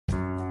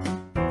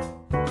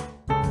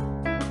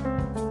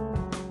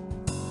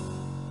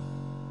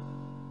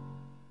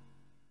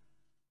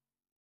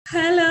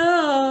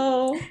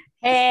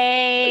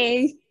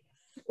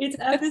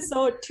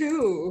episode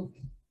 2.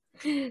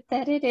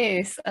 That it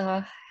is.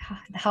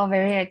 How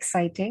very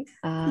exciting.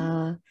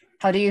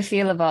 How do you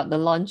feel about the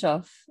launch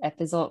of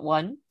episode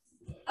 1?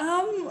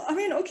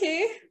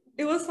 Okay.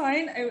 It was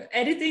fine.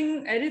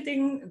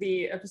 Editing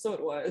the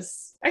episode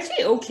was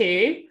actually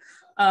okay.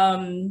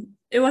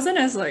 It wasn't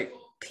as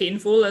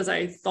painful as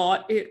I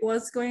thought it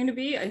was going to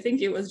be. I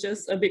think it was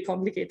just a bit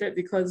complicated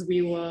because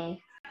we were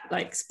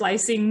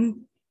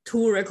splicing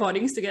 2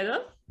 recordings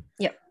together.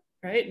 Yep.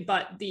 Right,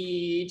 but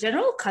the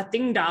general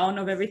cutting down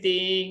of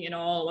everything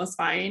was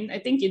fine. I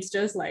think it's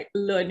just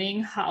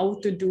learning how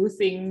to do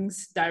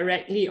things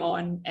directly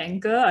on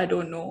Anchor. I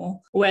don't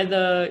know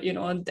whether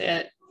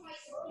that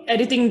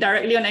editing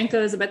directly on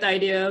Anchor is a better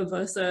idea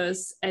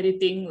versus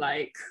editing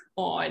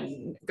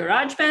on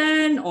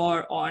GarageBand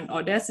or on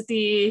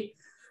Audacity.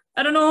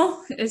 I don't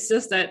know. It's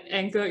just that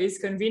Anchor is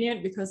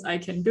convenient because I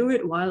can do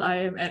it while I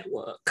am at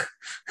work.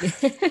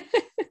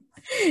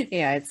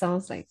 Yeah, it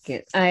sounds like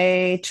it.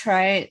 I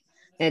tried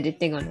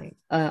editing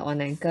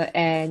on Anchor,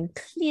 and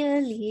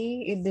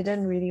clearly it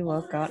didn't really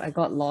work out. I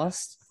got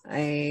lost.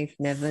 I've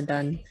never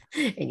done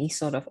any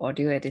sort of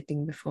audio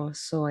editing before,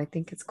 so I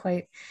think it's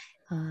quite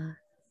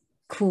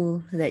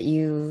cool that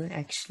you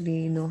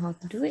actually know how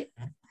to do it.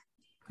 I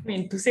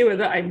mean, to say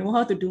whether I know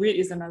how to do it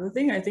is another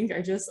thing. I think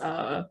I just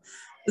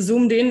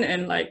zoomed in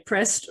and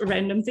pressed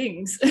random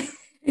things.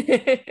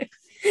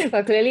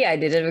 Well, clearly I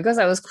didn't, because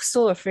I was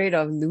so afraid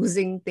of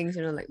losing things,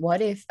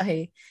 what if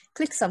I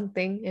click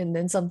something and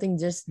then something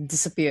just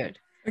disappeared?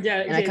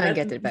 Yeah, and I can't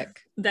get it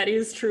back. That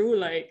is true.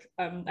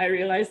 I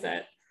realized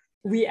that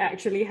we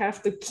actually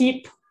have to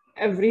keep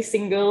every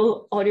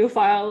single audio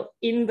file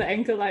in the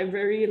Anchor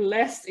library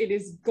lest it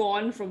is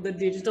gone from the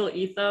digital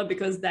ether,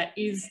 because that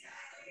is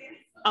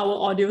our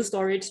audio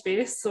storage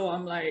space. So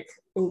I'm like,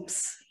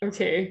 oops,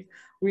 okay.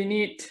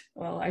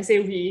 I say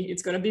we,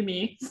 it's gonna be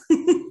me.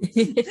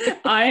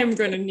 I am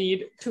gonna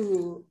need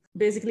to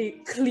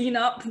basically clean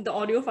up the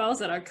audio files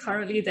that are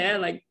currently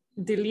there,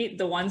 delete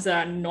the ones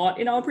that are not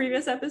in our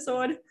previous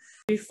episode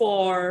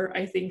before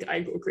I think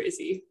I go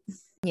crazy.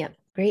 Yeah,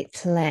 great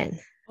plan.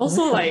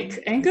 Also,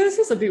 Anchor is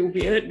just a bit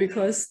weird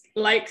because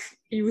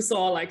you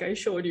saw, I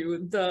showed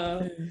you,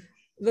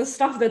 the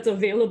stuff that's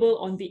available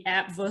on the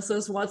app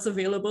versus what's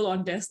available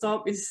on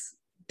desktop is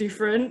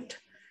different.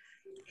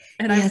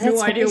 And I have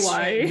no idea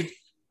why.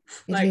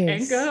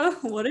 Anchor,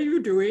 what are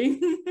you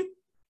doing?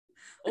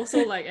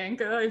 Also,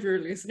 Anchor, if you're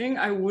listening,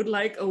 I would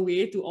like a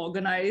way to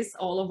organize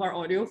all of our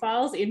audio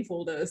files in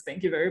folders.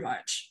 Thank you very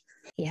much.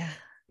 Yeah.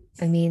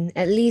 I mean,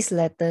 at least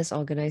let us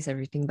organize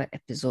everything by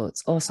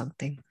episodes or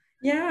something.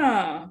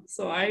 Yeah.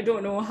 So I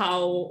don't know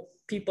how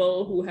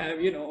people who have,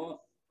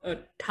 a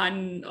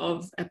ton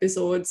of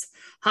episodes,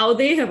 how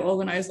they have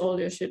organized all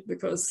their shit,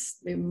 because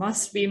they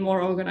must be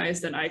more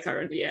organized than I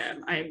currently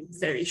am. I'm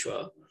very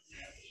sure.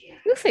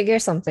 We'll figure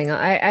something out.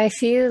 I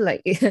feel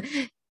like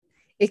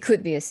it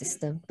could be a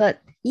system. But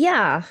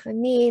yeah, I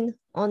mean,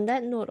 on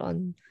that note,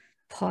 on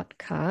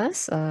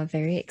podcasts,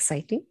 very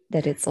exciting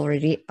that it's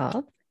already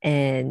up.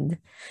 And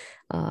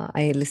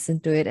I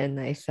listened to it and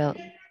I felt,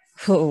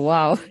 oh,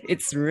 wow,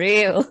 it's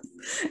real.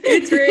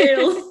 It's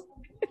real.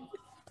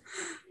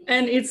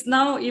 And it's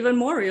now even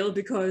more real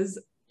because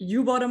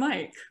you bought a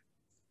mic.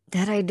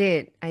 That I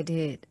did.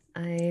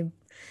 I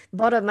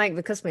bought a mic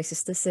because my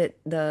sister said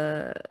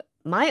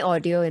my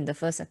audio in the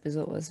first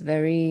episode was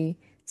very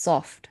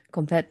soft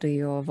compared to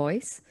your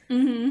voice.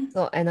 Mm-hmm.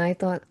 So, and I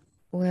thought,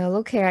 well,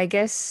 okay, I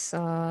guess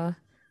I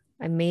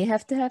may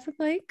have to have a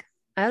mic.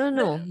 I don't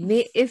know.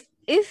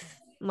 If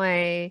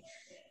my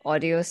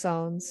audio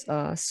sounds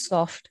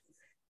soft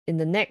in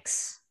the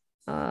next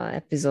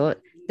episode,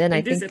 then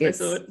I think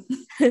it's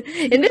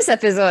in this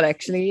episode,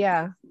 actually,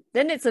 yeah.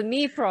 Then it's a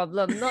me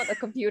problem, not a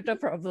computer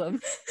problem.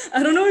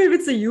 I don't know if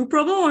it's a you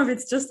problem or if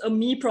it's just a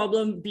me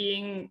problem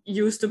being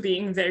used to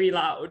being very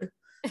loud.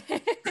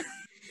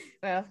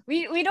 Well,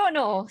 we don't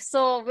know.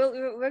 So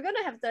we're going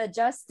to have to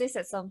adjust this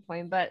at some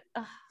point, but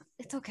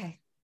it's okay.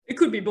 It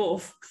could be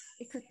both.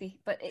 It could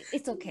be, but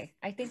it's okay.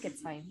 I think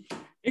it's fine.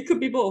 It could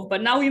be both,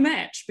 but now we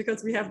match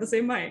because we have the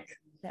same mic.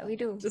 That we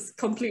do. Just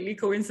completely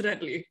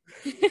coincidentally.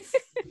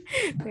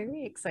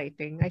 Very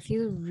exciting.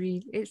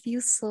 It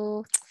feels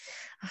so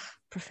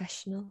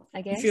professional,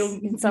 I guess.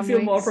 You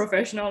feel more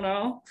professional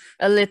now?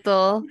 A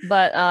little,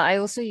 but I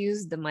also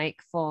use the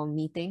mic for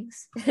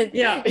meetings.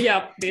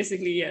 yeah,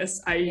 basically,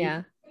 yes.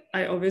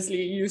 I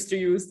obviously used to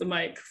use the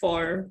mic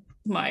for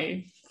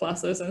my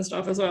classes and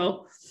stuff as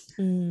well.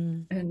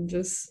 And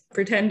just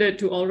pretended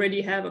to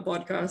already have a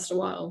podcast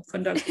while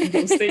conducting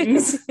those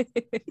things.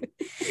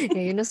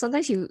 Yeah,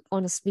 sometimes you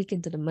want to speak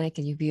into the mic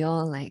and you be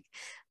all like,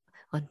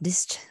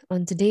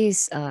 on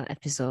today's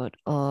episode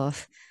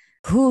of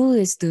who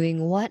is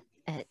doing what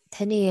at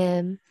 10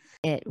 a.m.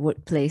 at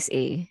workplace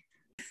A.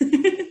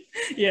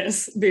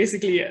 Yes,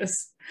 basically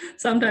yes.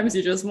 Sometimes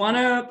you just want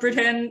to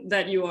pretend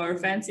that you are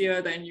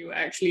fancier than you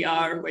actually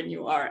are when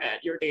you are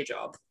at your day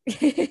job.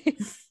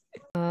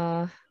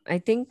 I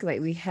think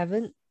we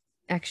haven't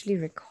actually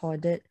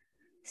recorded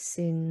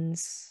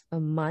since a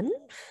month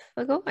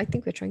ago. I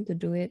think we're trying to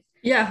do it.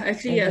 Yeah,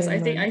 actually, yes.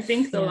 every month. I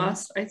think Yeah.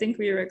 I think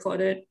we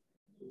recorded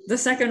the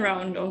second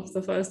round of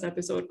the first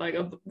episode, like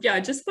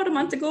just about a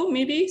month ago,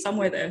 maybe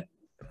somewhere there.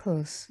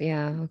 Close.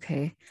 Yeah,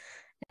 okay.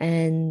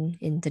 And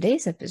in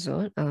today's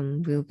episode,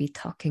 we'll be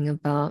talking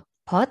about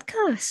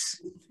podcasts.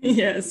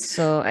 Yes.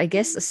 So I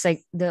guess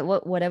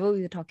whatever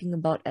we were talking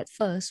about at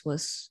first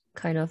was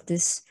kind of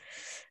this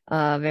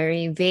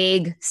very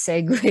vague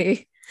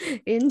segue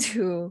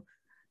into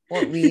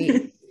what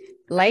we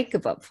like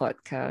about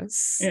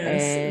podcasts.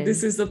 Yes, and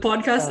this is the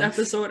podcast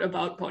episode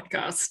about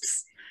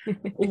podcasts.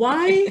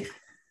 Why?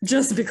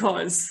 Just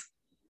because.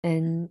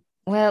 And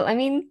well, I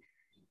mean,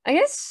 I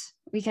guess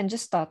we can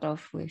just start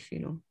off with,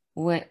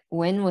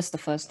 when was the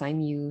first time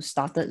you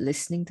started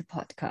listening to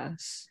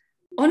podcasts?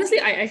 Honestly,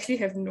 I actually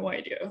have no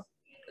idea.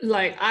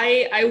 Like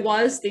I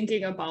was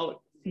thinking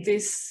about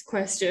this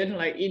question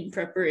like in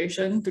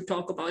preparation to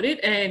talk about it,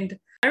 and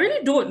I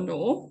really don't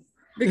know.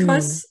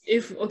 Because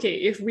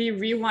if we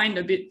rewind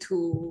a bit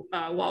to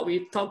what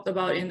we talked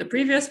about in the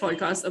previous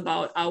podcast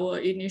about our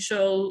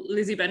initial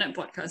Lizzie Bennett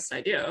podcast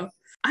idea,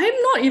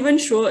 I'm not even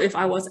sure if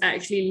I was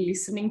actually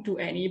listening to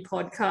any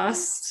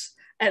podcasts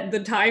at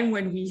the time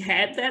when we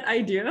had that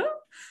idea,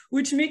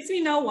 which makes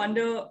me now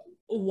wonder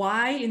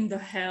why in the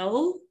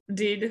hell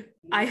did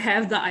I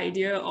have the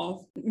idea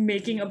of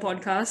making a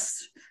podcast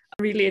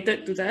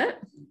related to that?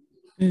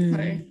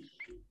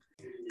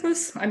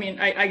 Because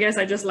I guess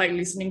I just like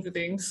listening to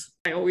things.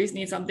 I always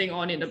need something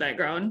on in the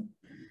background.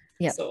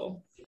 Yeah.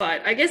 So,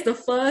 but I guess the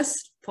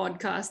first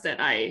podcast that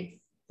I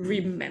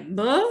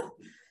remember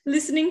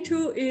listening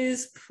to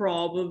is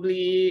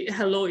probably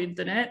Hello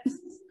Internet.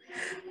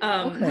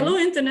 Hello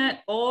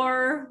Internet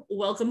or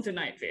Welcome to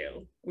Night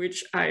Vale,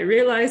 which I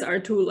realize are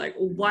two like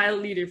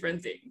wildly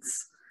different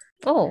things.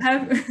 Oh.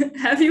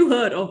 Have you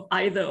heard of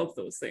either of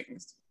those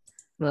things?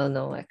 Well,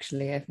 no,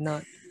 actually, I've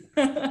not.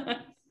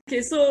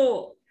 Okay,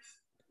 so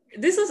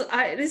this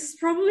is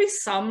probably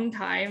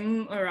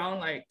sometime around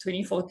like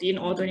 2014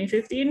 or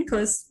 2015,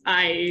 because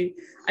I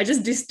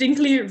just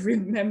distinctly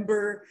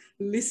remember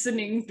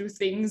listening to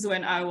things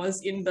when I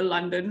was in the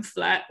London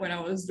flat when I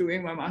was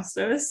doing my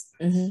master's.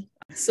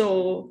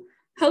 So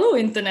Hello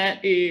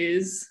Internet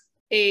is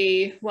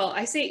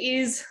I say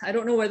is, I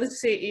don't know whether to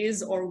say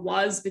is or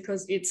was,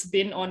 because it's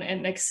been on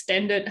an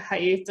extended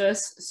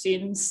hiatus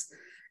since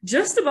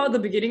just about the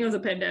beginning of the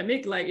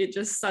pandemic. Like it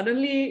just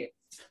suddenly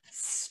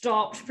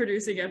stopped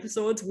producing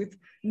episodes with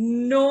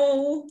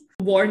no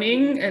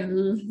warning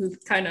and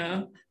kind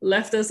of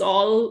left us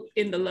all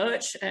in the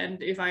lurch.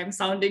 And if I'm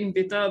sounding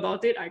bitter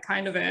about it, I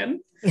kind of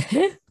am.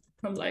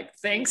 I'm like,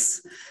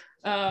 thanks.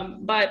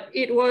 But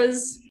it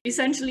was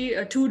essentially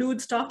a two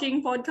dudes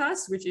talking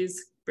podcast, which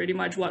is pretty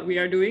much what we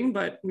are doing,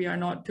 but we are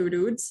not two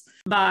dudes,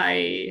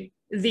 by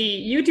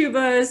the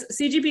YouTubers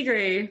CGP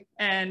Grey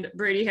and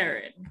Brady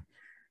Heron.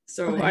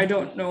 So I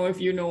don't know if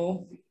you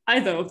know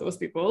either of those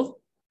people.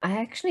 I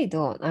actually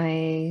don't.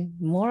 I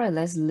more or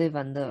less live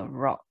under a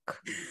rock.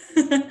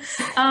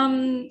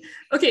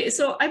 Okay,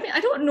 so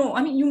I don't know.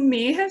 You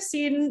may have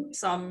seen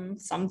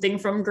something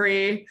from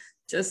Grey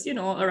just,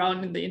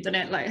 around in the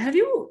internet. Like, have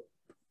you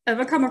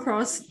ever come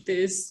across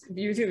this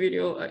YouTube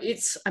video?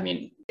 It's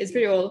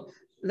pretty old.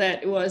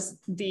 That was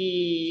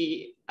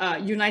the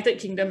United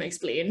Kingdom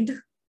Explained.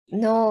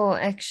 No,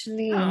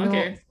 actually, no.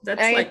 Okay.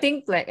 I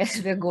think like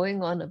as we're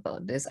going on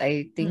about this,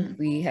 I think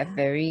we have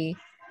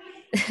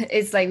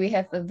it's like we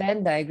have a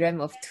Venn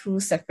diagram of two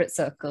separate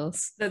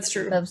circles. That's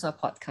true. In terms of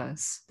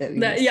podcasts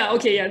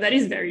that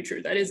is very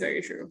true. That is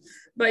very true.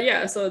 But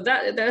yeah, so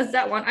there's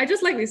that one. I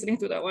just like listening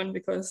to that one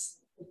because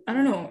I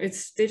don't know,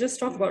 they just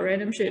talk about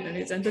random shit and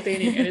it's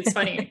entertaining and it's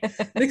funny.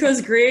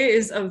 Because Grey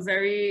is a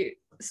very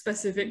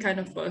specific kind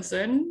of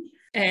person,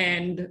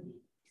 and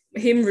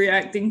him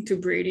reacting to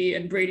Brady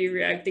and Brady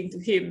reacting to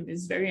him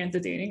is very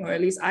entertaining, or at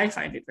least I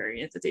find it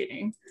very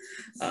entertaining.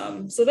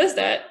 So there's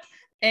that.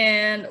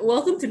 And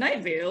Welcome to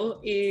Night Vale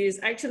is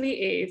actually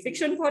a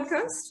fiction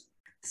podcast.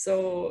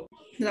 So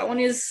that one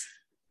is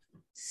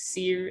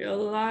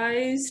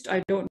serialized.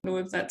 I don't know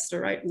if that's the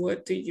right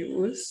word to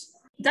use.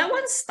 That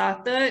one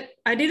started,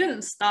 I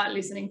didn't start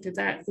listening to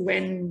that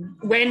when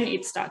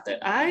it started.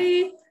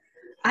 I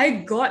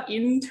got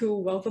into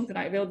Welcome to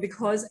Night Vale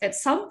because at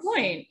some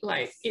point,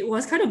 like, it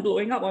was kind of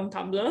blowing up on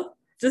Tumblr,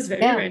 just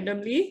very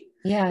randomly.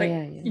 Yeah.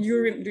 Do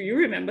you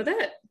remember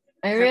that?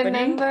 I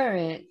remember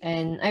it,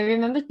 and I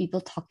remember people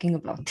talking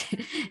about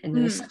it, and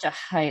it was such a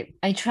hype.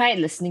 I tried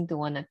listening to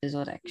one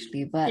episode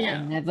actually, but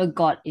I never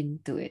got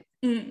into it.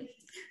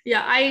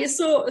 Yeah, I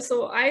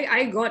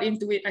got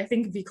into it, I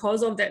think,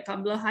 because of that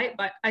Tumblr hype,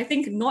 but I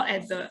think not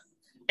at the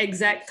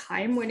exact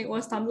time when it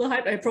was Tumblr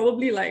hype. I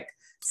probably like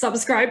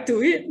subscribed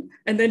to it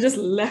and then just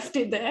left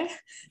it there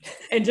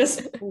and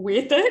just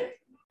waited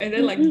and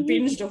then like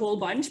binged a whole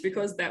bunch,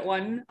 because that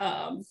one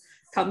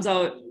comes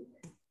out.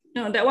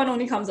 No, that one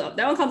only comes out.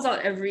 That one comes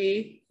out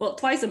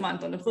twice a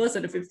month on the 1st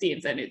and the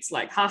 15th, and it's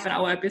like half an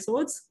hour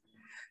episodes.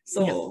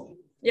 So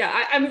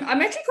Yeah,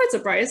 I'm actually quite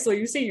surprised. So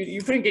you say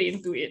you couldn't get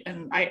into it,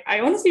 and I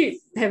honestly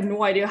have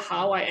no idea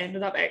how I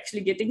ended up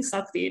actually getting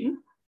sucked in,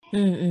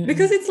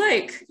 because it's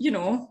like,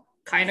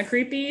 kind of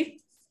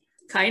creepy,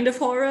 kind of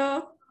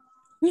horror,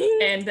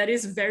 and that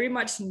is very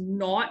much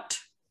not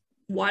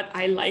what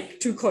I like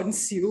to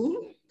consume,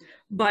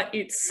 but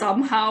it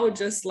somehow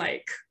just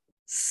like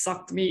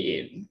sucked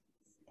me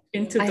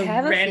into I the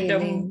have a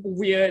random feeling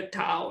weird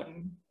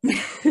town.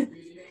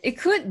 it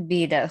could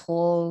be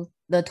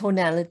the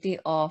tonality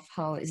of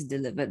how it's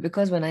delivered,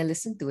 because when I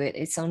listened to it,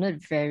 it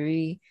sounded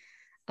very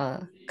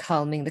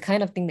calming, the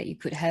kind of thing that you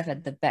could have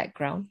at the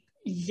background.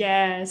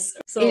 Yes.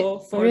 It So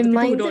for the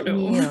people who don't reminded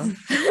me know, of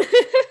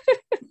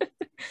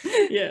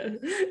yeah,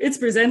 it's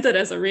presented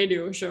as a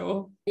radio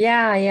show.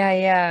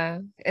 yeah.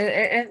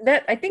 And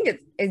that, I think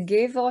it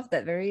gave off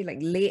that very like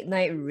late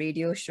night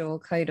radio show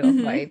kind of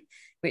Mm-hmm. vibe,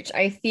 which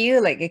I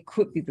feel like it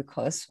could be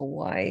because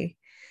why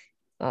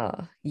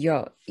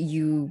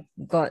you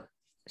got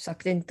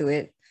sucked into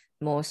it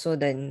more so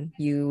than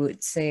you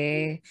would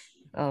say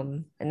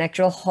an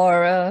actual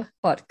horror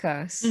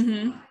podcast.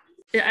 Mm-hmm.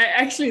 Yeah,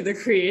 actually, the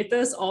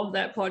creators of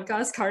that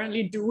podcast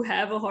currently do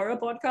have a horror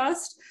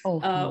podcast, Oh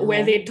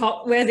where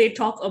no. they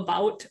talk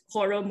about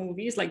horror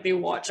movies. Like they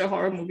watch a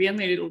horror movie and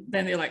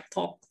then they like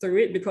talk through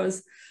it,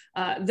 because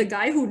the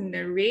guy who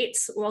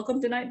narrates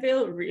Welcome to Night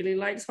Vale really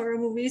likes horror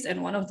movies,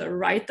 and one of the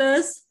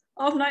writers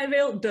of Night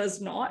Vale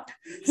does not.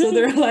 So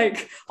they're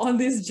like on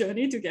this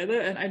journey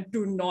together, and I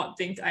do not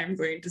think I'm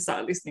going to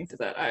start listening to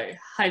that. I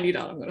highly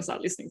doubt I'm going to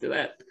start listening to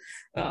that.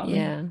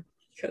 Yeah.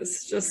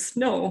 Because just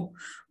no.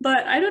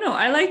 But I don't know,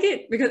 I like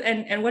it because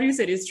and what you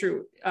said is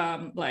true.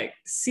 Like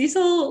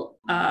Cecil,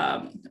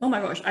 oh my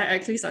gosh, I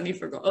actually suddenly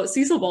forgot. Oh,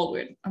 Cecil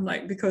Baldwin. I'm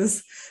like,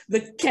 because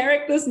the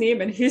character's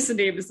name and his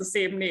name is the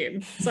same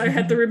name, so I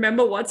had to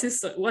remember what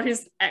his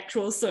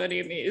actual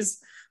surname is.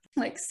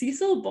 Like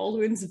Cecil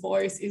Baldwin's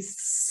voice is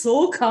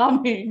so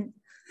calming,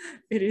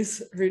 it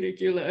is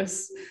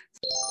ridiculous.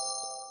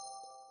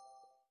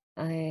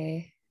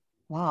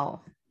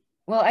 Wow.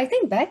 Well, I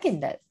think back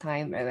in that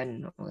time, right,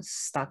 when I was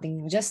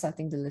just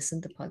starting to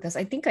listen to podcasts,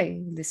 I think I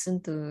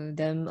listened to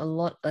them a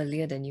lot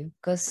earlier than you.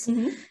 Because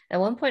at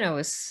one point I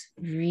was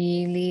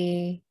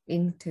really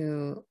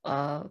into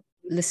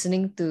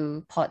listening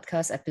to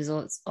podcast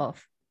episodes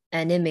of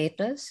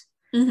animators.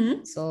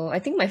 So I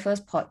think my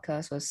first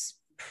podcast was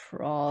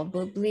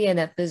probably an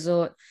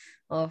episode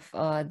of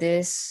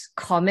this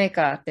comic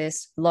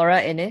artist,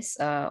 Laura Innes,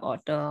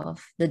 author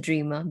of The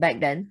Dreamer back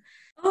then.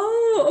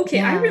 Oh, okay.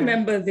 I Yeah.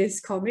 remember this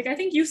comic. I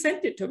think you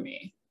sent it to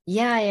me.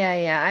 Yeah.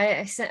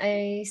 I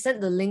sent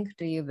the link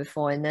to you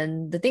before, and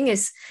then the thing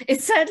is,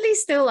 it's sadly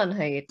still on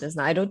hiatus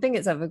now. I don't think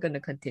it's ever going to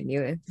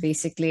continue. It's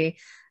basically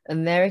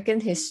American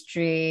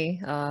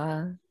history.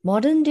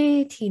 Modern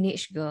day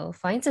teenage girl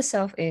finds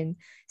herself in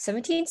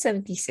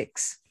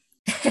 1776,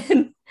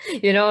 and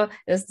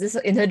there's this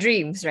in her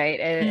dreams, right?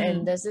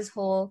 And there's this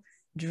whole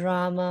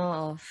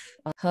drama of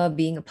her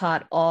being a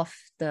part of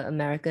the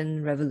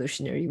American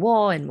Revolutionary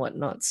War and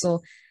whatnot.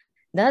 So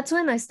that's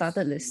when I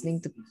started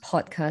listening to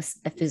podcast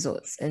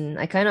episodes, and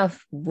I kind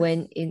of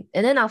went in,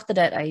 and then after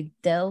that I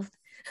delved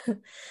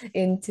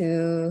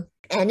into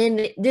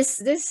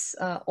this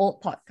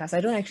old podcast.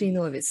 I don't actually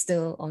know if it's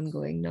still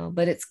ongoing now,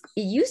 but it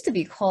used to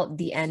be called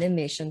the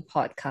Animation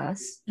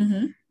Podcast.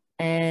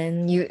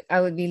 And I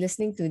would be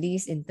listening to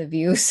these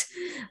interviews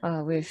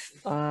with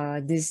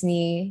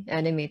Disney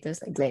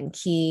animators like Glenn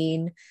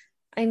Keane.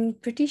 I'm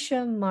pretty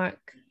sure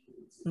Mark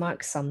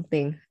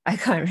something. I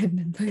can't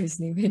remember his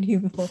name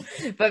anymore.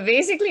 But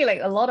basically,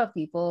 like a lot of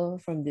people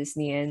from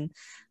Disney, and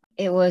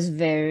it was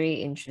very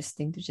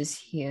interesting to just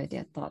hear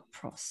their thought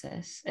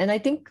process. And I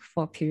think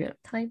for a period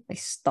of time, I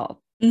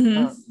stopped.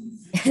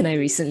 And I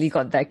recently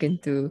got back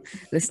into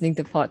listening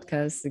to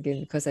podcasts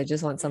again because I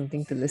just want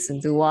something to listen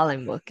to while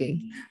I'm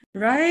working.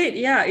 Right.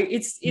 Yeah.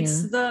 It's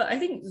Yeah. I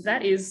think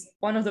that is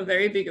one of the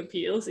very big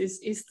appeals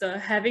is the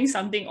having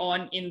something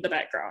on in the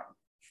background.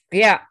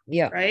 Yeah.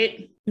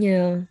 Right.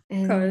 Yeah.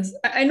 Because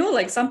I know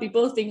like some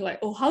people think like,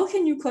 oh, how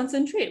can you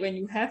concentrate when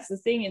you have the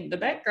thing in the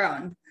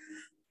background?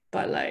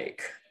 But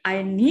like,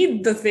 I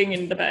need the thing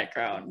in the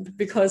background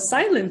because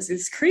silence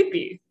is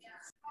creepy.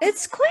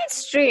 It's quite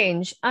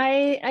strange.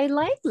 I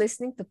like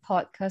listening to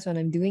podcasts when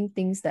I'm doing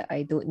things that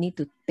I don't need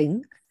to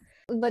think.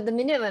 But the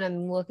minute when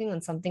I'm working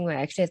on something where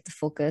I actually have to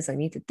focus, I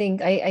need to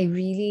think, I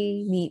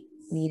really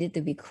need it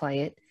to be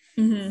quiet.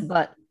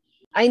 But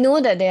I know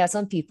that there are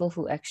some people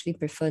who actually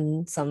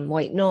prefer some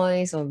white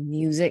noise or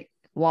music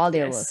while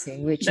they're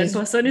working, which that is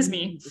person is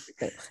me.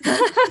 difficult.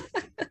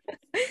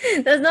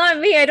 That's not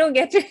me. I don't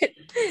get it.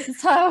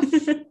 It's tough.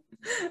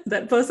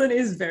 That person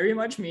is very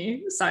much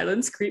me.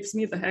 Silence creeps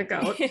me the heck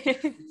out.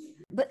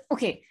 But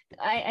okay,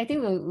 I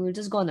think we'll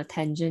just go on a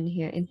tangent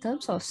here. In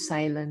terms of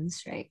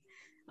silence, right?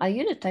 Are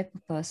you the type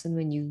of person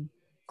when you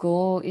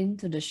go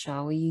into the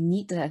shower, you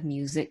need to have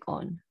music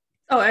on?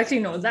 Oh, actually,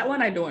 no, that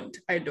one I don't.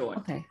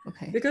 Okay.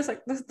 Because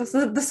like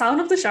the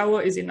sound of the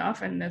shower is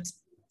enough, and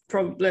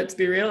let's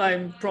be real,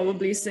 I'm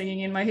probably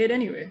singing in my head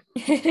anyway.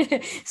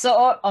 So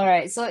all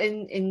right. So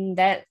in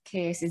that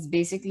case, it's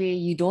basically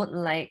you don't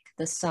like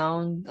the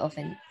sound of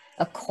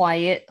a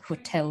quiet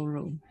hotel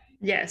room.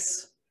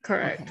 Yes,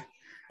 correct. Okay.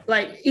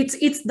 Like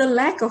it's the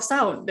lack of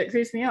sound that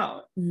creeps me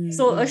out. Mm,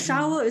 So a mm,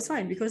 shower is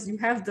fine because you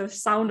have the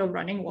sound of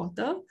running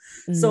water.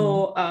 mm.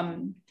 So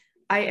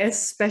I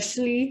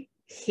especially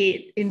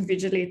hate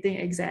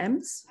invigilating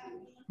exams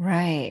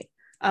Right.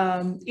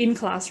 in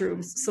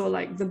classrooms. So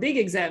like the big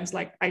exams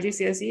like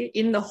IGCSE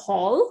in the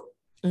hall,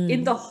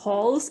 in the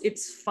halls,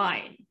 it's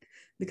fine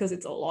because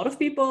it's a lot of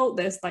people.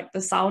 There's like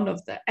the sound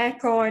of the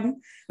aircon.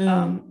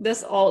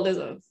 There's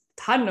a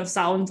ton of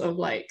sounds of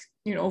like,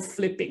 you know,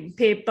 flipping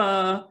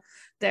paper.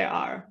 There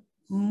are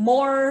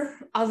more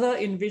other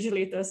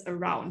invigilators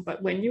around.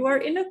 But when you are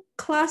in a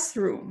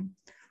classroom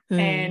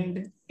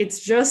and it's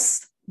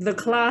just the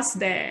class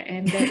there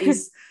and there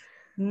is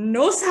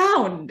no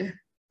sound,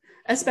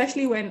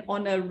 especially when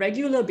on a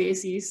regular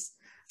basis,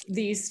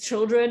 these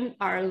children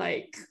are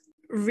like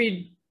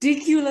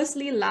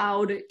ridiculously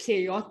loud,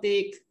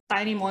 chaotic,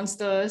 tiny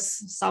monsters,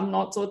 some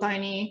not so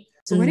tiny.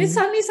 So when it's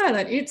suddenly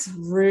silent, it's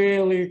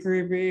really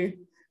creepy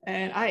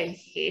and I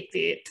hate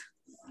it.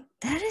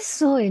 That is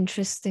so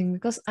interesting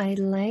because I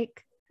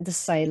like the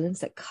silence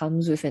that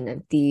comes with an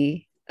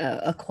empty,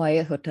 a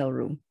quiet hotel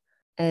room.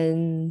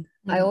 And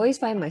I always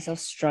find myself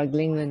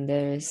struggling when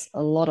there's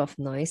a lot of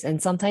noise.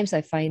 And sometimes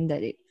I find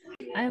that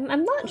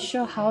I'm not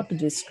sure how to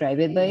describe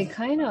it, but it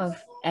kind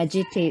of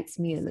agitates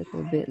me a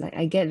little bit. Like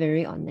I get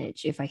very on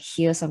edge if I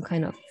hear some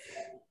kind of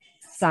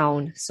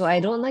sound. So I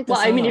don't like the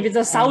Well, I mean, if sound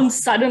it's a sound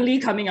suddenly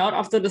coming out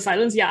after the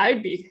silence, yeah,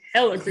 I'd be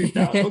hella creeped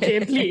out.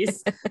 Okay,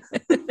 please.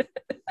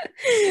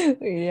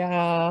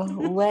 Yeah,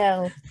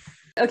 well.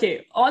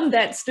 Okay, on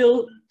that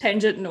still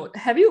tangent note,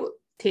 have you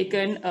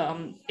taken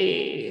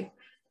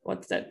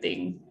what's that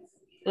thing?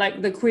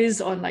 Like the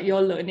quiz on like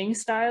your learning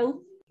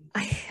style?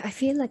 I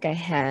feel like I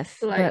have.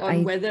 Like but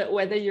on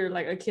whether you're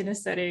like a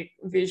kinesthetic,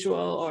 visual,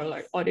 or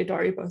like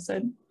auditory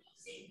person?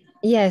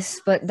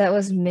 Yes, but that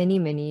was many,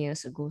 many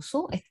years ago.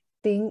 So I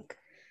think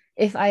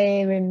if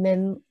I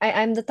remember,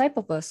 I'm the type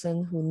of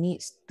person who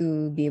needs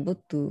to be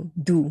able to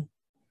do,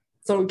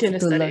 So to learn.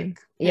 kinesthetic.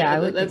 Yeah, I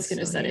would That's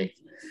think so. kinesthetic.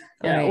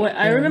 Yeah. Yeah, All right.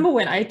 I remember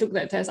when I took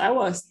that test, I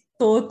was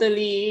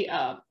totally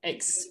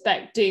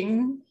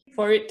expecting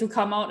for it to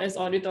come out as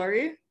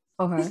auditory.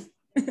 Okay.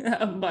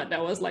 But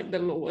that was like the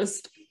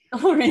lowest.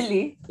 Oh,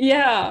 really?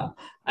 Yeah.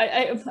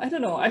 I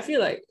don't know. I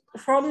feel like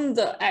from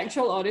the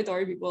actual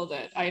auditory people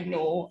that I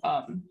know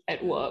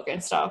at work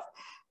and stuff,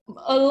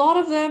 a lot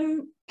of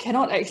them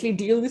cannot actually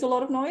deal with a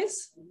lot of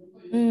noise.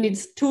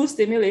 It's too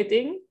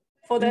stimulating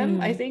for them,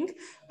 I think.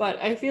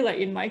 But I feel like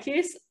in my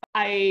case,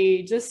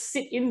 I just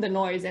sit in the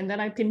noise and then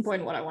I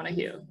pinpoint what I want to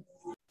hear.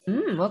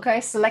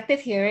 Okay. Selective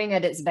hearing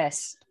at its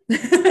best.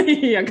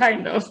 Yeah,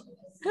 kind of.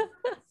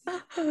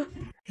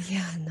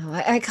 Yeah, no,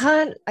 I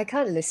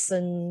can't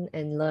listen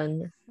and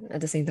learn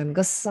at the same time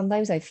because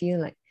sometimes I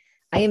feel like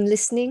I am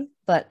listening,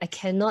 but I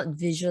cannot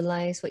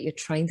visualize what you're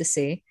trying to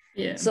say.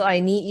 Yeah. So I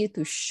need you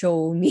to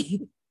show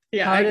me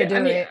Yeah, how to do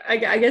it.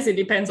 I guess it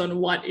depends on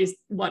what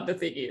the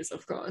thing is,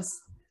 of course.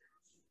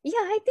 Yeah,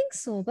 I think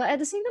so. But at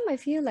the same time, I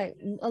feel like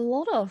a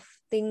lot of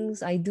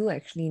things I do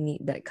actually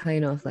need that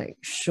kind of like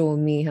show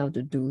me how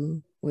to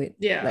do with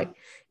like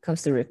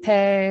comes to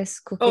repairs,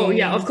 cooking. Oh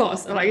yeah, of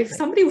course. Like if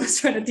somebody was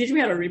trying to teach me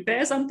how to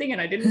repair something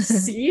and I didn't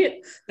see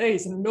it, there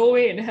is no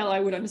way in hell I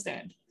would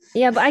understand.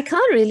 Yeah, but I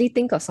can't really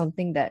think of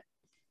something that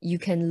you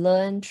can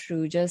learn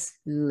through just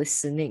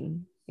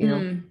listening, you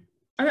know?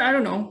 I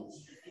don't know.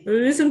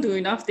 Listen to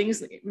enough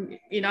things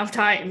enough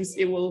times,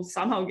 it will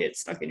somehow get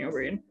stuck in your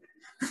brain.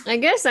 I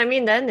guess, I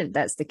mean, then if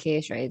that's the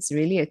case, right, it's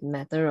really a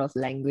matter of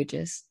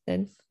languages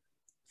then.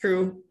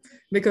 True.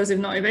 Because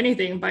if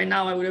anything, by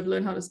now I would have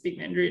learned how to speak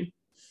Mandarin.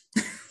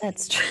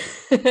 That's true.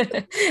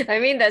 I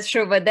mean, that's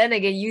true. But then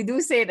again, you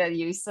do say that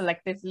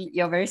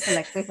you're very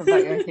selective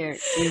about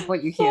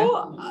what you hear.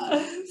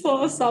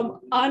 For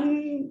some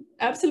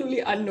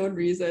absolutely unknown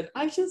reason,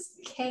 I just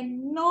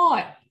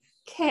cannot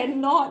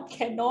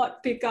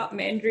pick up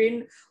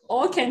Mandarin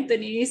or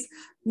Cantonese,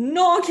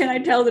 nor can I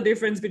tell the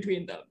difference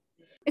between them.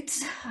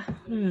 It's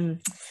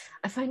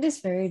I find this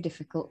very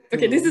difficult.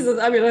 Okay, this is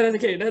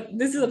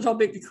a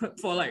topic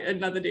for like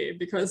another day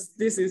because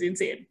this is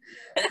insane.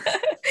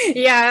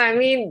 Yeah, I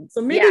mean,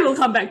 so maybe we'll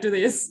come back to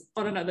this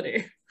on another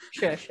day.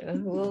 Sure.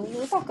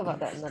 We'll talk about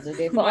that another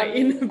day. My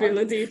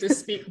inability to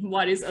speak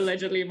what is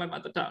allegedly my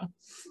mother tongue.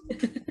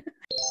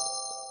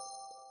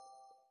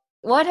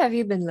 What have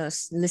you been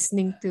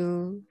listening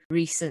to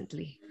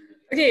recently?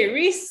 Okay,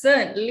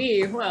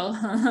 recently, well,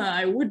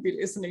 I would be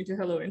listening to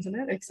Hello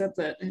Internet, except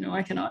that,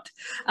 I cannot.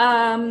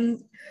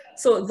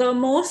 So the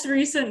most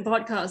recent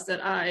podcast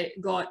that I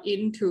got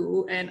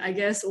into, and I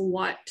guess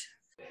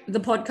the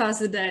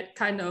podcast that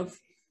kind of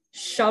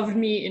shoved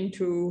me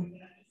into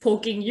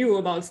poking you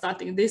about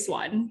starting this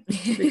one,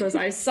 because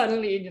I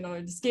suddenly,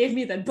 it just gave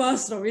me that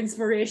burst of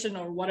inspiration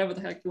or whatever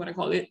the heck you want to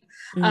call it,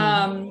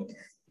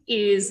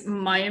 is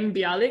Mayim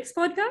Bialik's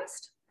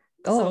podcast.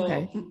 Oh, So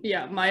okay.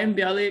 yeah, Mayim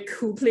Bialik,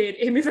 who played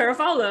Amy Farrah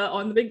Fowler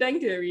on The Big Bang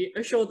Theory,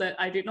 a show that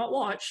I did not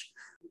watch,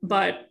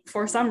 but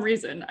for some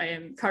reason I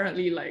am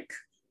currently like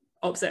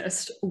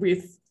obsessed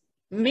with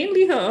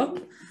mainly her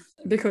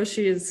because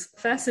she is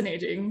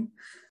fascinating.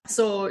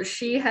 So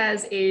she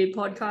has a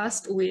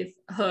podcast with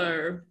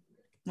her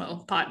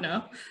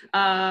partner,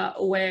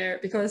 where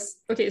because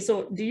okay,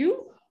 so do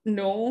you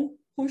know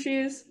who she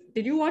is?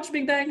 Did you watch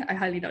Big Bang? I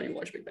highly doubt you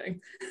watch Big Bang.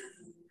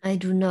 I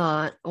do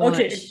not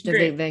Okay, watch The Big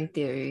great. Bang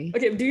Theory.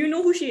 Okay, do you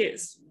know who she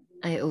is?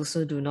 I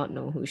also do not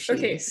know who she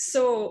Okay, is.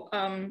 so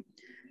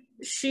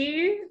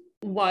she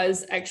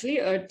was actually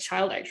a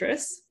child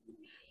actress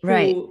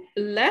Right. who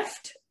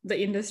left the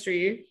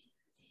industry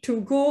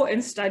to go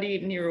and study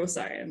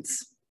neuroscience.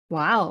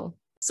 Wow.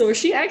 So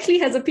she actually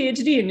has a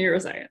PhD in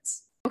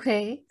neuroscience.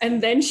 Okay.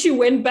 And then she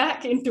went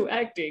back into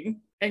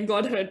acting and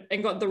got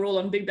the role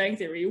on Big Bang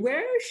Theory,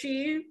 where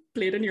she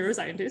played a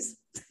neuroscientist.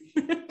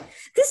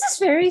 This is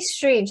very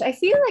strange. I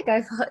feel like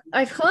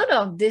I've heard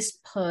of this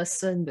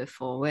person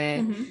before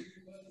where Mhm.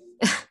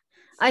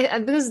 I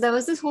because there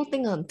was this whole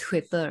thing on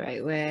Twitter,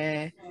 right,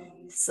 where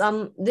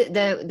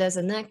there's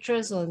an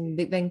actress on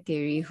Big Bang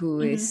Theory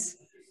who is,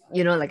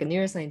 you know, like a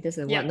neuroscientist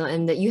and Yeah. whatnot,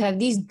 and that you have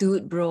these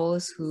dude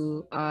bros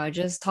who are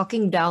just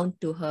talking down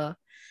to her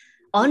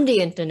on the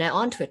internet,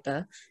 on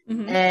Twitter,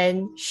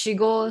 and she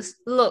goes,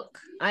 "Look,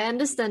 I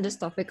understand this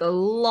topic a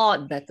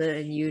lot better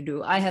than you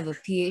do. I have a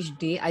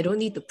PhD. I don't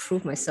need to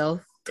prove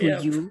myself to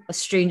Yep. you, a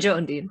stranger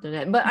on the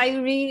internet." But I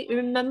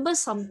remember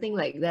something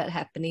like that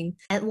happening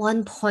at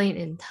one point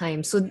in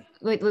time. So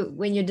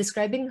when you're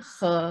describing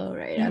her,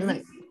 right, I'm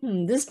like,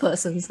 this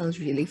person sounds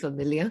really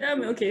familiar.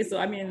 Okay, so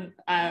I mean,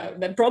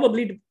 that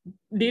probably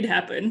did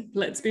happen.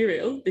 Let's be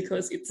real,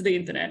 because it's the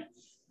internet.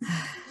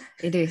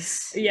 It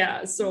is.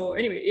 Yeah. So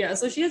anyway, yeah.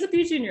 So she has a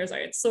PhD in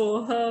neuroscience.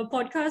 So her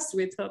podcast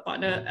with her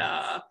partner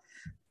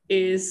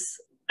is,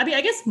 I mean,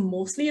 I guess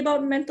mostly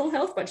about mental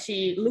health, but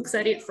she looks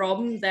at it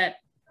from that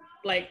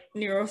like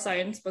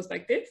neuroscience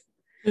perspective.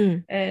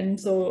 And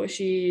so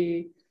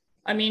she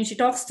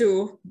talks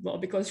to, well,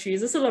 because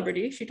she's a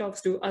celebrity, she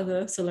talks to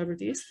other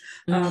celebrities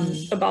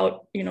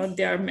about, you know,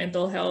 their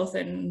mental health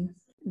and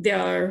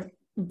their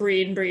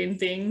brain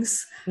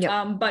things.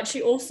 Yep. But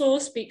she also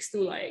speaks to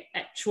like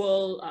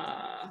actual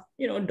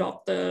you know,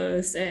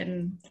 doctors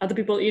and other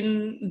people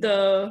in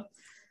the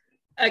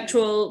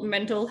actual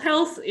mental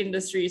health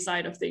industry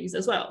side of things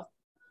as well.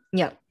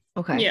 Yep.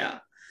 Okay. Yeah.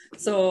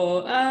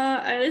 So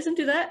I listen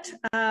to that.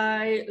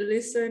 I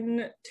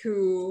listen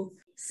to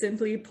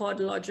Simply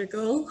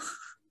Podlogical,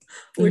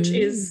 which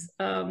is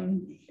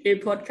a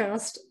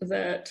podcast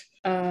that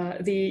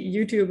the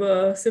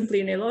YouTuber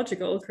Simply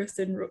Nailogical,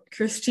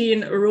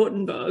 Christine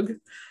Rotenberg,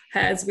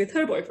 has with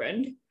her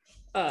boyfriend,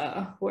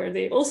 where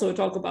they also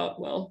talk about,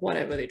 well,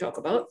 whatever they talk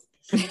about.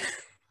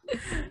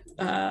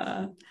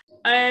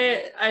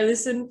 I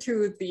listen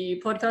to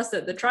the podcast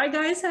that the Try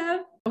Guys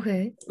have,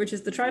 Okay. which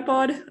is the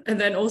Tripod, and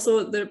then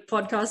also the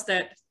podcast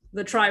that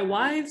the Try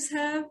Wives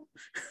have.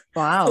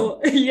 Wow.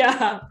 So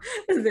yeah,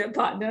 they're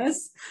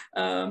partners,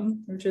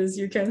 which is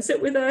You Can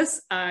Sit With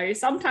Us. I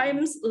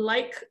sometimes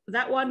like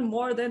that one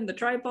more than the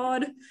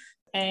Tripod,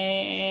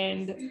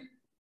 and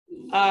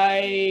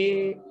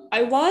I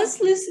was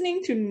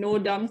listening to No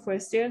Dumb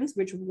Questions,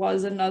 which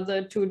was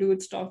another two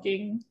dudes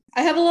talking.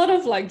 I have a lot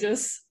of like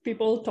just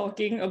people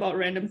talking about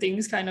random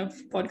things kind of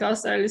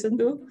podcasts I listen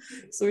to.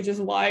 So which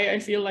is why I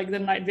feel like the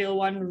Night Vale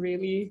one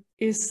really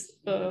is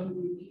a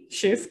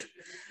shift.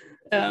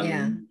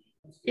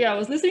 Yeah, I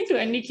was listening to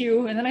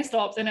NDQ and then I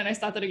stopped and then I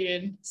started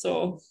again.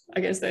 So I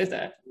guess there's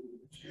that.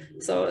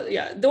 So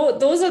yeah,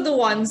 those are the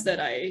ones that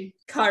I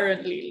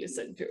currently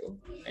listen to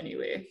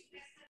anyway.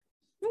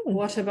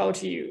 What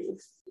about you?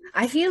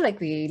 I feel like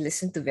we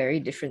listen to very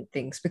different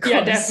things because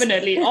Yeah,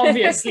 definitely.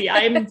 Obviously.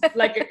 I'm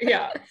like,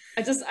 yeah.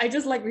 I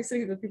just like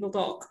listening to people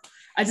talk.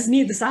 I just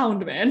need the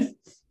sound, man.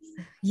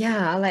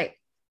 Yeah, like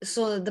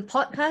so the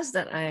podcast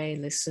that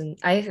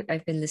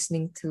I've been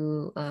listening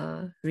to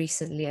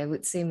recently, I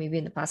would say maybe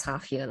in the past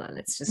half year.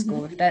 Let's just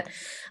go with that.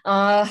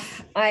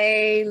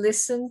 I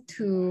listened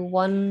to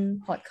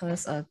one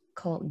podcast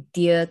called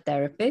Dear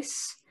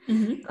Therapist.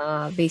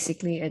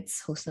 Basically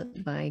it's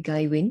hosted by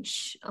Guy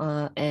Winch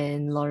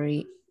and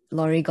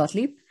Laurie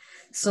Gottlieb.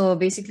 So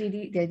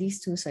basically there are these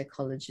two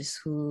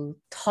psychologists who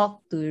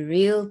talk to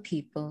real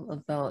people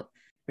about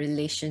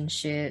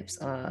relationships,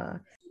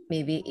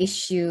 maybe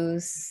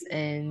issues,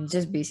 and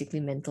just basically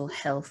mental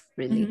health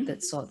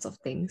related sorts of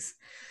things.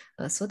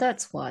 So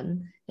that's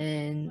one.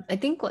 And I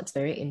think what's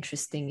very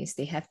interesting is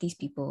they have these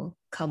people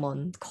come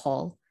on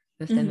call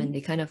with them and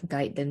they kind of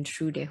guide them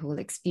through their whole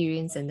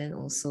experience, and then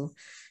also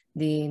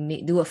they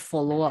may do a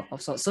follow-up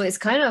of sorts. So it's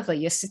kind of like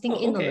you're sitting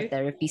on a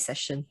therapy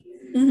session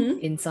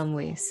in some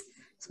ways.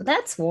 So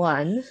that's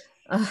one.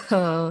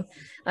 I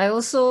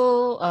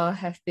also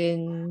have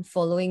been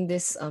following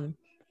this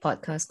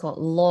podcast called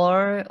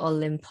Lore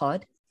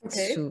Olympod.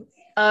 Okay.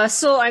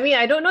 So I mean,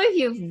 I don't know if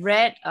you've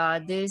read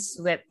this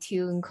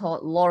webtoon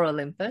called Lore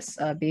Olympus.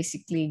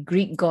 Basically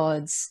Greek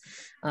gods,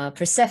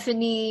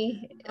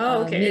 Persephone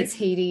Oh, okay. meets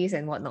Hades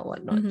and whatnot.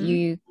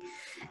 Mm-hmm.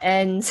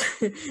 And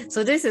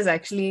so this is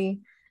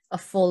actually a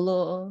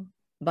follow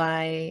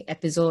by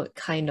episode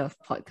kind of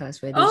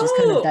podcast where they just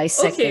kind of Oh,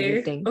 dissect okay.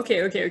 everything.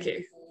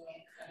 Okay.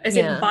 As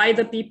in Yeah, by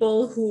the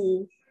people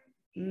who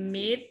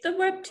made the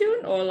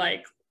webtoon, or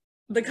like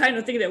the kind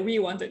of thing that we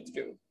wanted to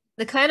do.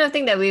 the kind of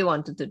thing that we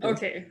wanted to do.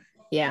 Okay.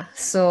 Yeah,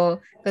 so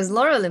because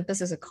Laura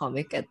Olympus is a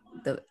comic at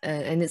the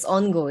and it's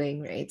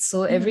ongoing, right?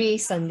 So every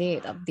Sunday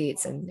it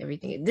updates and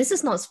everything. This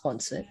is not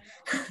sponsored.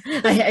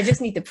 I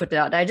just need to put it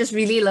out. I just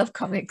really love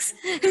comics.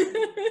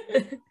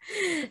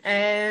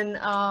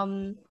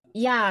 And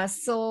yeah,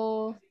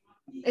 so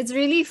it's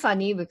really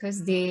funny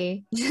because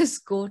they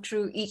just go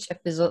through each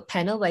episode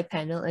panel by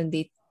panel, and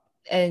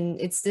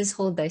it's this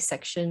whole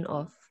dissection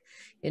of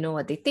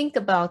what they think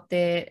about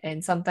it,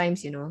 and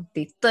sometimes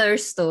they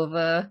thirst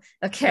over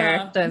a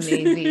character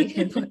maybe.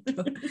 And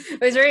whatnot.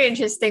 It was very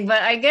interesting,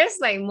 but I guess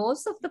like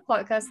most of the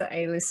podcasts that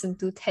I listen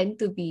to tend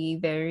to be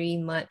very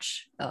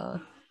much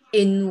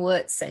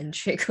inward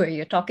centric, where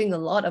you're talking a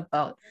lot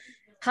about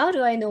how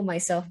do I know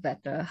myself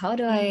better, how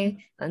do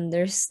I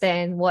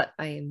understand what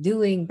I am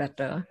doing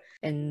better,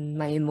 and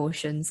my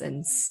emotions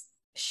and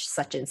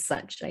such and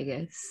such, I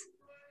guess.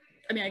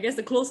 I mean, I guess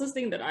the closest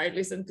thing that I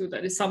listen to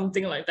that is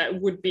something like that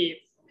would be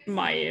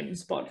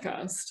Mayim's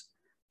podcast.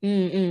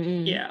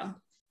 Yeah.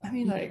 I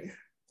mean, like,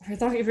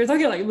 if you're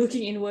talking like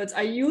looking inwards,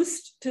 I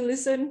used to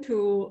listen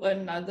to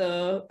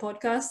another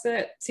podcast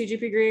that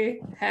CGP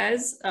Grey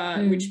has,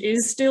 which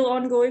is still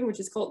ongoing, which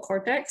is called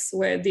Cortex,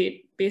 where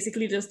they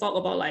basically just talk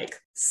about like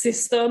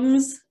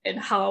systems and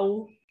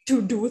how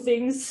to do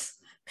things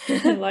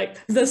and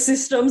like the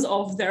systems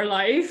of their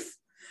life.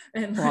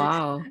 And like,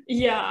 Wow.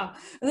 yeah.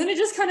 And then it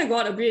just kind of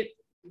got a bit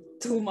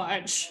too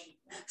much.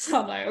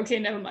 So I'm like, okay,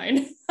 never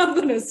mind. I'm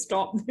gonna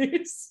stop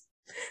this.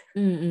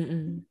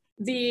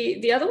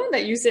 The other one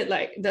that you said,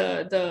 like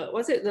the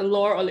what's it, the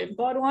Lore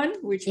Olympod one,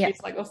 which is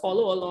like a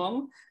follow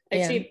along.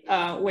 Actually,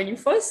 when you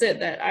first said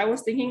that, I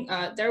was thinking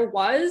there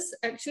was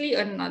a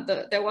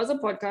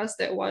podcast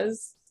that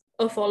was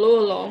a follow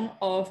along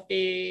of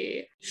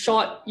a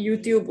short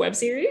YouTube web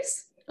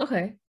series.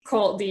 Okay.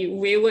 Called The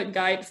Wayward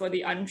Guide for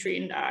the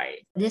Untrained Eye.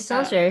 This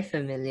sounds very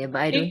familiar,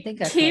 but I don't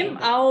think it came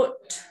out.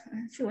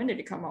 Actually, when did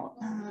it come out?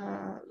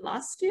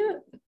 Last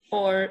year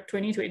or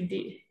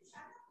 2020?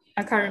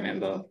 I can't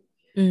remember.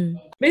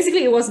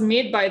 Basically, it was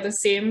made by the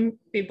same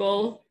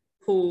people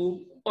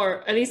who,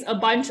 or at least a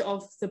bunch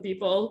of the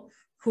people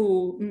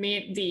who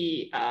made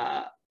the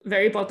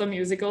Very Potter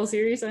musical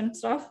series and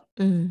stuff.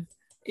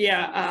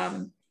 Yeah.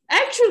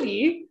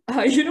 Actually,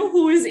 you know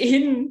who is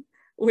in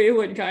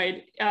Wayward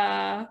Guide?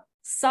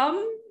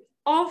 Some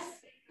of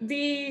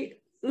the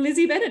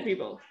Lizzie Bennett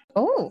people.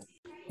 Oh,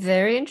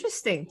 very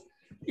interesting.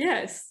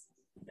 Yes.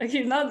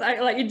 Actually, not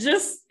like it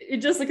just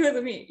occurred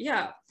to me.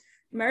 Yeah.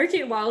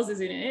 Mary-Kate Wiles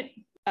is in it.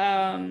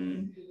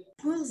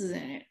 Who else is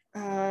in it?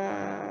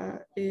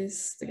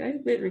 Is the guy who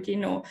played Ricky?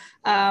 No.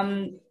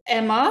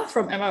 Emma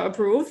from Emma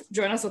Approved,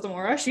 Joanna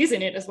Sotomora, she's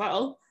in it as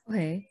well.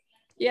 Okay.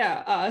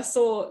 Yeah.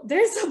 So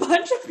there's a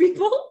bunch of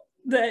people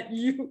that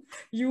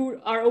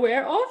you are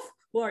aware of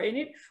who are in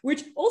it,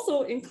 which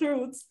also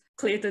includes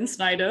Clayton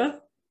Snyder,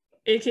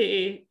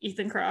 aka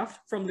Ethan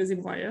Kraft from Lizzie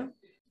McGuire.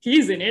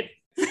 He's in it.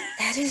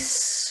 That is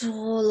so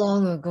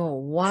long ago.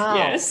 Wow.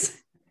 Yes.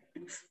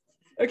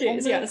 Okay,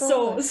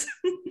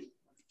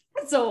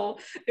 so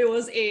it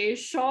was a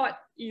short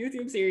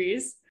YouTube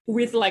series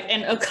with like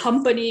an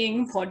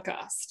accompanying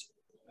podcast.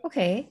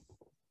 Okay.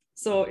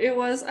 So it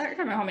was, I can't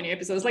remember how many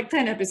episodes, like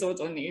 10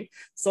 episodes only.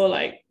 So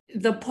like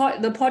the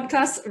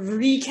podcast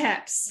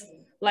recaps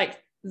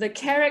like the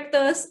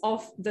characters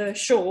of the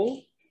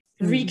show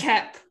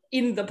recap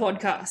in the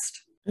podcast.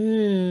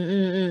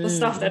 The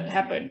stuff that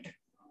happened.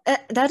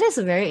 That is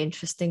a very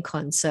interesting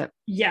concept.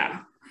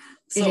 Yeah.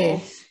 So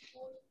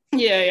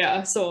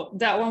yeah. So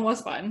that one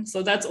was fun.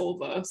 So that's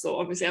over. So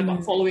obviously I'm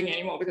not following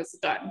anymore because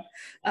it's done.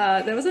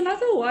 There was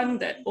another one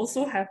that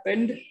also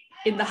happened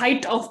in the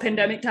height of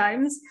pandemic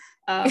times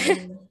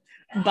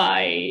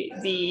by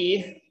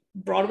the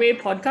Broadway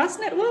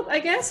Podcast Network, I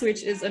guess,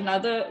 which was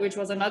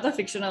another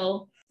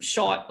fictional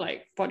short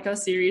like podcast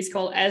series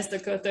called As the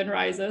Curtain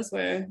Rises,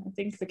 where I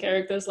think the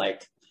characters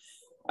like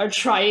are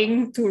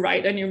trying to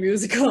write a new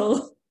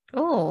musical.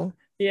 Oh.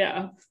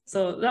 Yeah.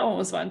 So that one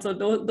was fun. So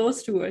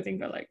those two I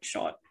think are like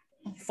short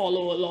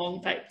follow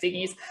along type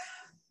thingies.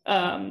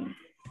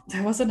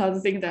 There was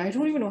another thing that I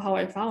don't even know how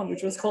I found,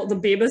 which was called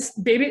Did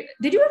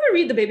you ever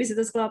read The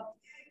Babysitters Club?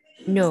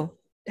 No.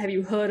 Have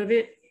you heard of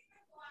it?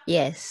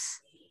 Yes.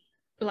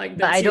 Like,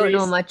 but I don't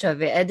know much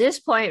of it at this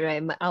point,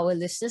 right? Our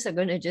listeners are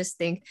gonna just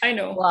think, I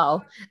know,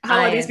 wow,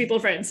 how are these people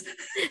friends?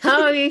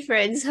 How are we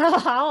friends?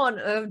 How on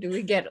earth do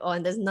we get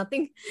on? There's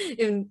nothing,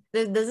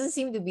 there doesn't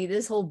seem to be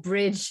this whole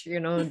bridge,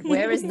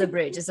 where is the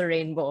bridge? It's a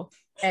rainbow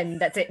and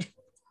that's it.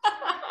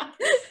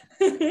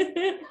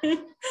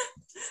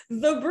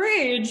 The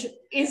bridge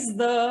is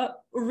the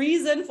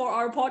reason for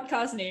our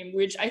podcast name,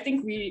 which I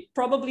think we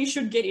probably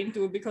should get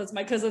into because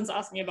my cousins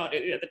asked me about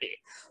it the other day.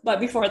 But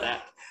before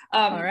that,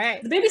 All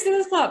right. the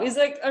Babysitters Club is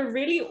like a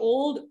really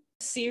old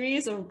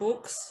series of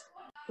books.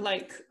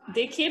 Like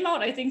they came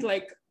out, I think,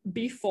 like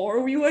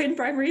before we were in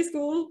primary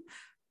school.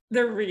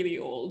 They're really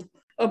old.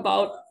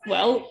 About,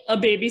 well, a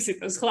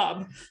Babysitters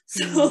Club.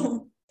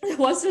 So it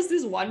was just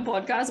this one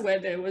podcast where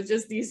there was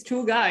just these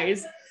two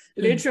guys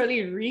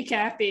literally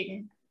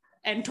recapping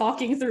and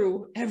talking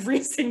through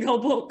every single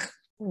book.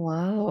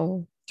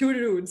 Wow. Two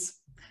dudes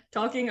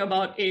talking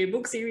about a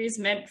book series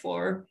meant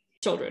for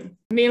children,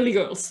 mainly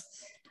girls,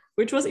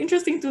 which was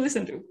interesting to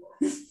listen to.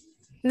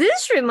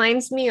 This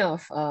reminds me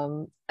of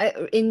on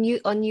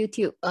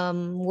YouTube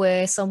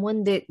where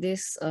someone did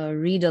this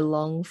read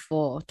along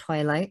for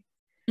Twilight,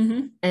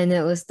 and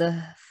it was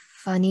the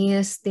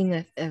funniest thing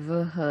I've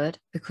ever heard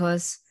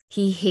because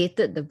he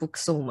hated the book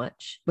so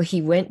much, but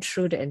he went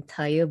through the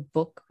entire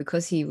book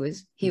because he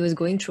was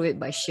going through it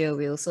by sheer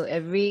will. So I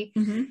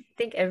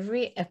think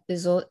every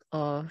episode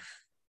of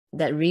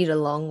that read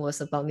along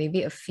was about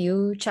maybe a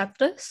few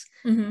chapters,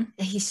 and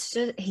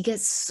he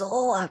gets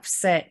so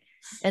upset.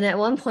 And at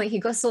one point, he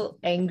got so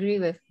angry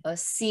with a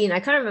scene. I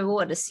can't remember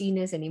what the scene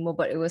is anymore,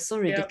 but it was so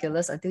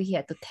ridiculous until he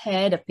had to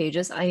tear the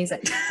pages. And he's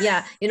like,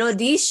 yeah,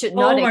 these should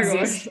not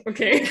exist. Gosh.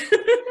 Okay.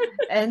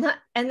 and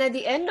at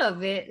the end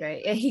of it,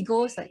 right, and he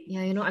goes like,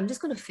 yeah, I'm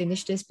just going to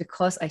finish this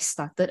because I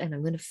started and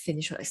I'm going to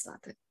finish what I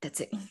started.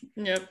 That's it.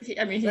 Yep.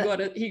 He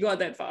got it. He got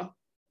that far.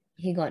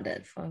 He got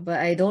that far, but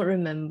I don't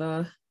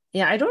remember.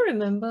 Yeah, I don't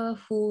remember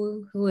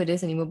who it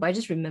is anymore, but I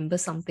just remember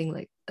something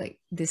like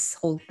this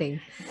whole thing.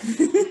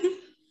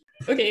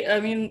 Okay, I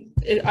mean,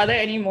 are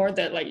there any more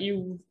that like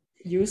you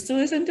used to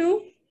listen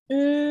to?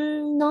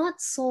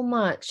 Not so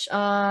much.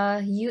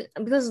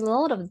 Because a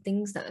lot of the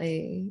things that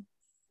I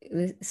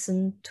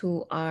listen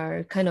to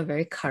are kind of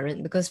very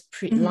current. Because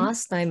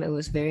last time it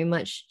was very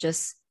much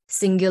just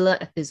singular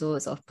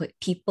episodes of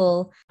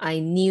people I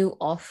knew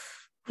of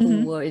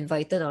who were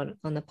invited on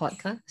the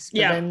podcast.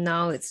 But then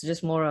now it's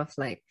just more of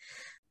like,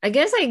 I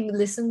guess I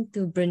listen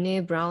to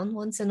Brene Brown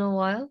once in a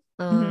while.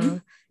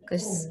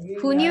 Because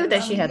who knew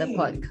that she had a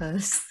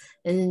podcast?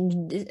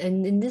 And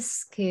in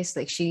this case,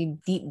 like she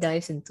deep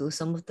dives into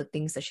some of the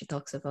things that she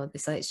talks about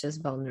besides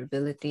just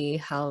vulnerability,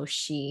 how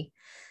she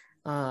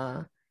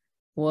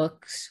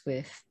works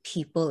with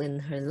people in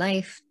her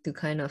life to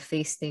kind of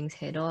face things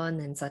head on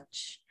and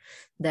such.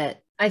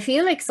 That I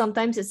feel like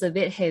sometimes it's a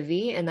bit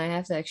heavy and I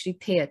have to actually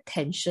pay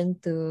attention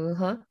to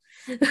her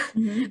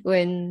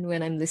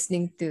when I'm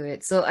listening to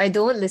it. So I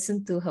don't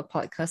listen to her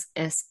podcast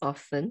as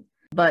often.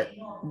 But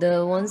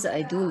the ones that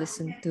I do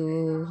listen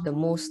to the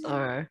most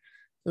are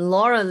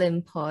Laura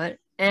Limpot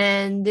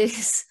and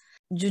this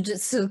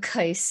Jujutsu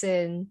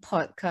Kaisen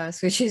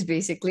podcast, which is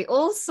basically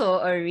also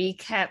a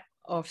recap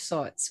of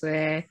sorts,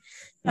 where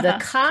the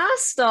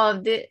cast of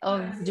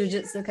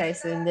Jujutsu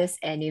Kaisen, this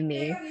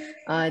anime,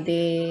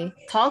 they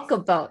talk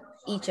about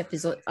each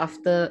episode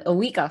after a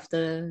week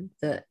after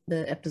the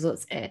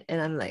episodes aired,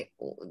 and I'm like,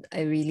 oh,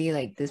 I really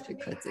like this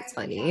because it's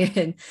funny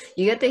and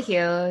you get to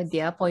hear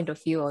their point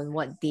of view on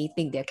what they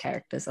think their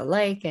characters are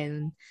like,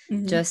 and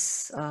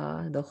just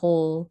the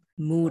whole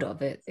mood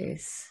of it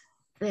is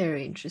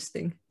very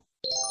interesting.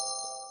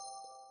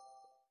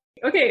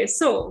 Okay,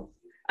 so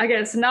I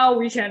guess now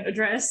we can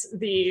address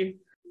the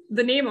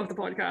name of the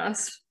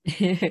podcast.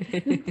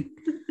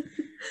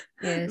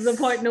 Yes. The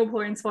Point No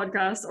Points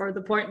podcast or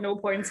the Point No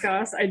Points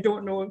cast. I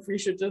don't know if we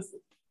should just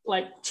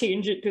like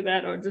change it to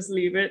that or just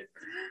leave it.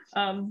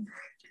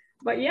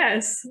 But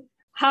yes,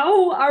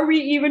 how are we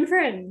even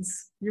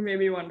friends? You may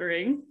be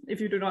wondering if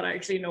you do not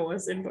actually know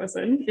us in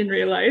person, in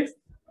real life.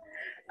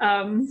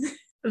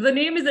 The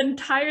name is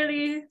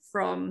entirely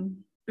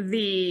from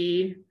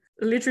the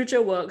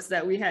literature works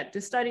that we had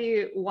to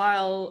study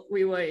while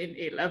we were in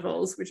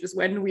A-levels, which is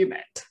when we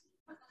met.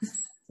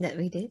 That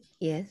we did,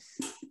 yes.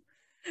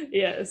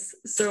 Yes,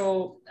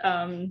 so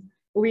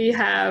we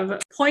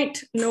have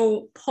Point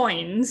No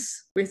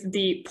Points with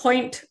the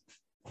point.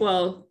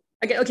 Well,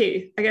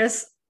 okay, I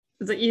guess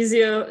the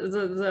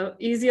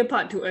easier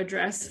part to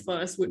address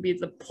first would be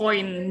the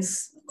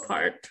Poins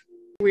part,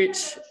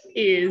 which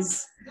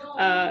is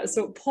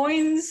so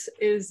Poins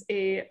is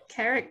a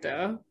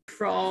character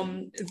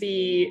from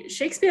the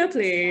Shakespeare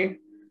play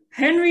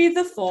Henry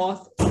IV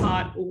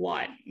Part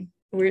 1,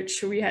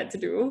 which we had to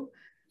do,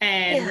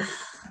 and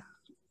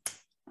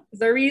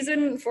the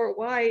reason for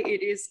why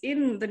it is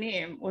in the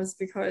name was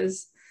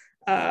because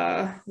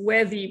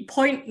where the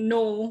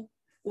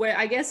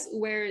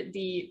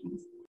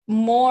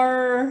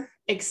more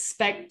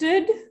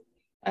expected,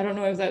 I don't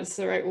know if that's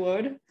the right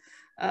word,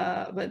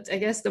 but I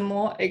guess the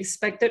more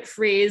expected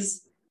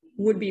phrase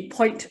would be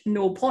point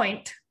no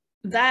point.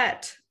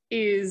 That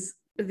is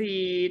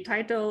the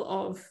title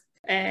of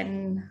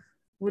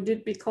would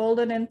it be called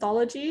an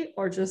anthology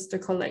or just a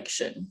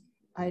collection?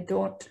 I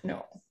don't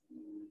know.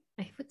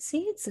 I would say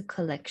it's a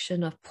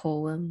collection of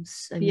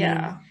poems. I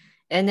mean,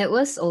 and it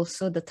was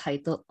also the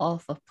title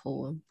of a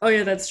poem. Oh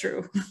yeah, that's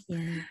true.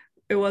 Yeah.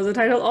 It was a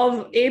title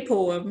of a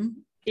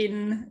poem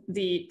in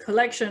the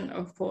collection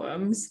of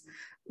poems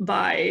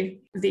by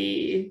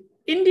the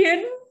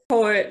Indian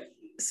poet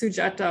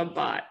Sujata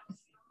Bhatt.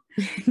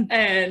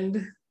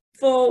 And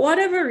for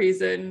whatever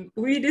reason,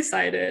 we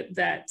decided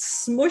that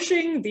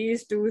smushing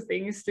these two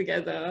things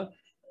together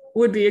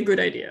would be a good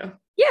idea.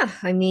 Yeah,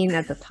 I mean,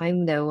 at the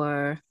time there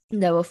were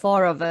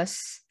four of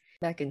us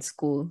back in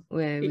school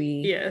where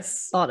we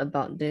Yes. thought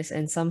about this,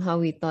 and somehow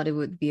we thought it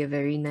would be a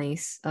very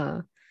nice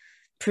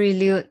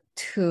prelude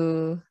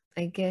to,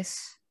 I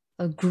guess,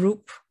 a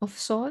group of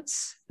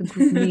sorts, a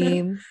group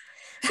name.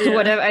 Yeah.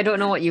 Whatever, I don't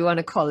know what you want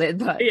to call it,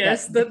 but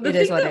yes, the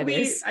thing that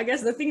is. I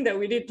guess the thing that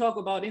we did talk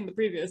about in the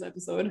previous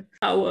episode,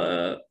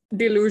 our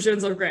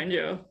delusions of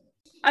grandeur.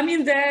 I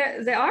mean,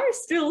 there are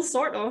still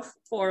sort of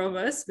four of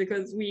us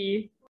because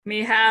we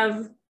may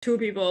have two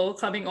people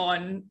coming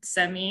on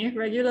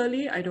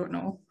semi-regularly. I don't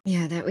know.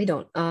 Yeah, that we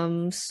don't.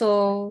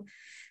 So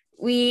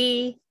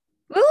we'll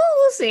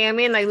see. I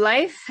mean, like,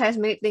 life has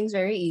made things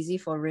very easy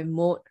for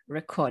remote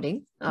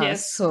recording.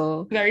 Yes.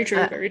 So very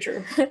true, very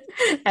true.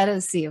 I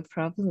don't see a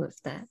problem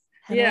with that.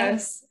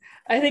 Yes.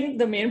 I think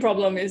the main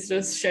problem is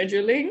just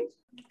scheduling.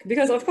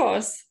 Because of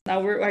course,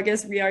 now I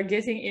guess we are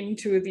getting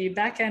into the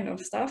back end of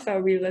stuff.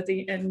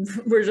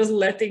 We're just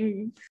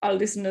letting our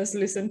listeners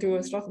listen to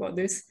us talk about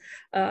this.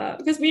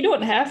 Because we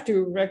don't have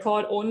to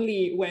record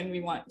only when we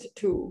want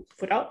to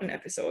put out an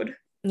episode.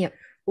 Yep.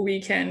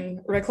 We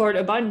can record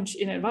a bunch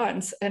in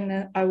advance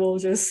and I will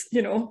just,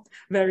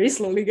 very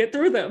slowly get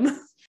through them.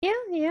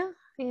 Yeah.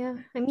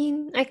 I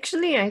mean,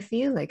 actually, I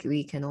feel like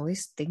we can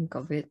always think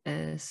of it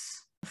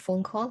as a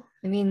phone call.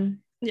 I mean,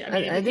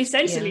 yeah,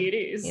 essentially it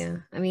is. Yeah,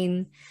 I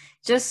mean,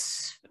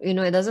 just,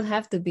 it doesn't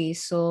have to be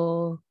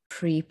so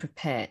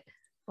pre-prepared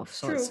of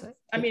sorts. True.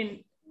 I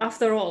mean,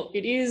 after all,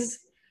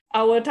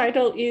 our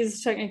title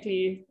is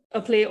technically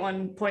a play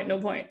on point, no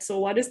point. So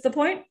what is the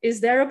point?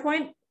 Is there a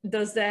point?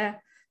 Does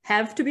there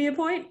have to be a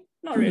point?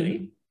 Not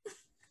really.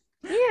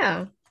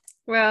 Yeah.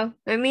 Well,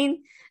 I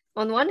mean,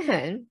 on one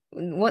hand,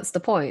 what's the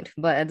point?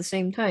 But at the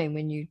same time,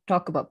 when you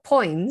talk about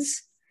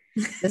points,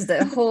 there's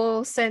the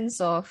whole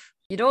sense of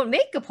you don't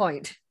make a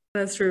point.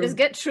 That's true. Just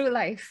get through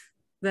life.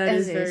 That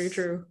is very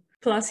true.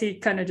 Plus, he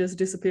kind of just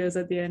disappears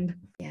at the end.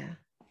 Yeah,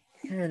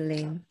 kind of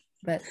lame.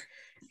 But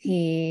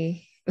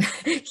he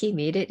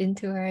made it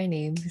into our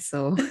name,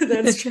 so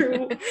that's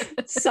true.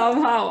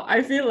 Somehow,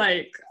 I feel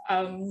like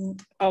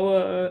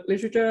our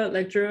literature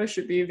lecturer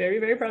should be very,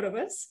 very proud of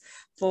us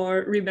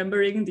for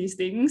remembering these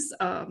things.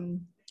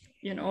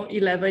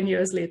 11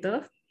 years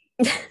later.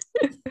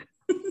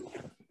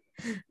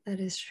 That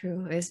is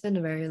true. It's been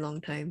a very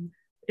long time.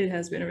 It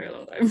has been a very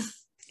long time.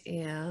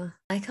 Yeah,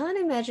 I can't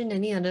imagine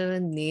any other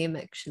name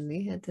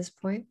actually at this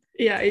point.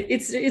 Yeah,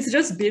 it's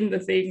just been the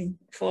thing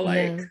for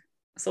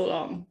so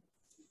long.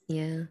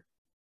 Yeah.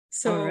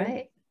 So all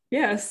right.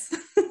 Yes.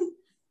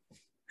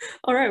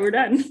 All right, we're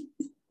done.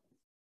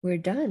 We're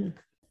done.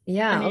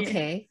 Yeah.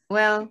 Okay.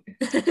 Well.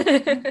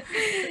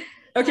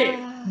 Okay.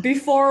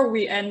 Before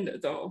we end,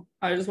 though,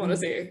 I just want to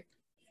say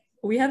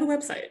we have a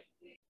website.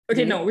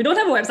 Okay, no, we don't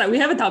have a website. We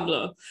have a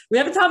Tumblr. We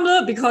have a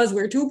Tumblr because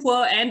we're too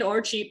poor and or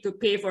cheap to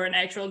pay for an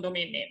actual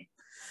domain name.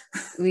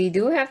 We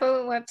do have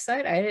a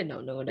website? I did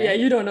not know that. Yeah,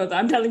 you don't know that.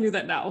 I'm telling you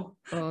that now.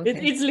 Oh, okay.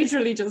 It's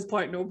literally just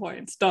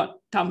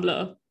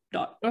pointnopoints.tumblr.com.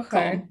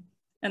 Okay.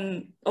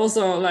 And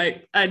also,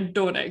 I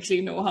don't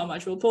actually know how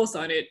much we'll post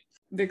on it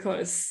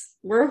because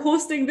we're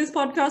hosting this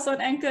podcast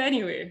on Anchor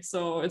anyway.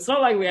 So it's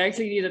not like we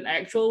actually need an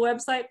actual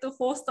website to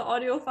host the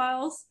audio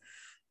files.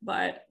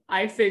 But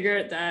I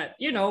figured that,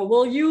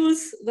 we'll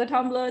use the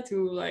Tumblr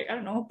to,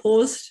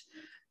 post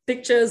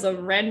pictures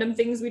of random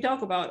things we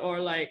talk about or,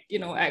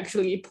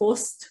 actually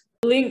post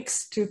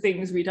links to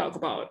things we talk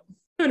about.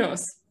 Who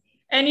knows?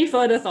 Any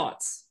further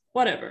thoughts?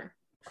 Whatever.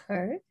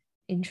 Okay.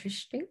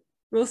 Interesting.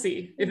 We'll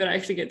see if it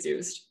actually gets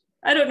used.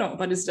 I don't know,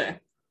 but it's there.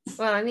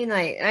 Well, I mean,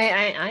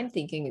 I'm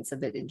thinking it's a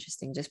bit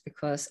interesting just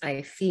because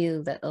I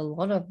feel that a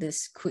lot of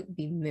this could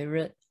be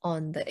mirrored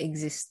on the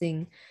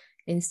existing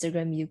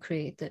Instagram you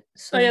created.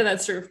 So, yeah,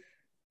 that's true.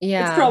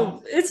 Yeah.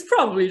 It's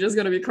probably just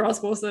going to be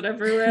cross-posted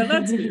everywhere.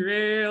 Let's be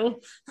real.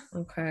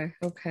 Okay.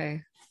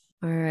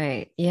 All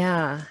right.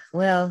 Yeah.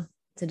 Well,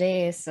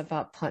 today is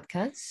about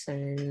podcasts,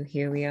 and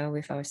here we are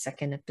with our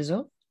second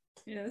episode.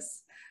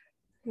 Yes.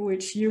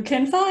 Which you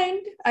can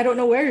find. I don't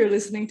know where you're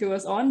listening to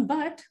us on,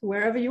 but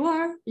wherever you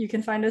are, you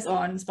can find us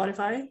on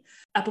Spotify,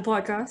 Apple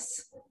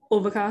Podcasts,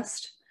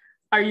 Overcast,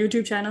 our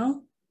YouTube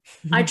channel.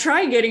 I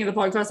tried getting the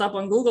podcast up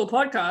on Google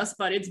Podcasts,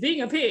 but it's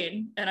being a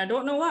pain, and I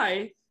don't know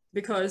why,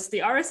 because the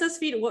RSS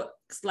feed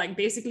works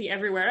basically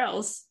everywhere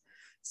else.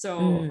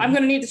 So I'm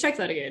going to need to check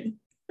that again.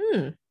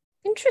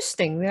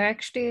 Interesting. We're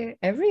actually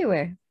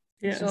everywhere.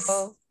 Yes.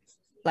 So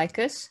like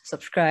us,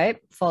 subscribe,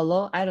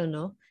 follow, I don't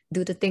know,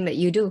 do the thing that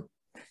you do.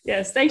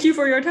 Yes, thank you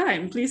for your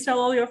time. Please tell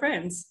all your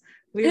friends.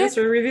 Leave us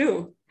a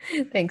review.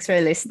 Thanks for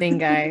listening,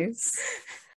 guys.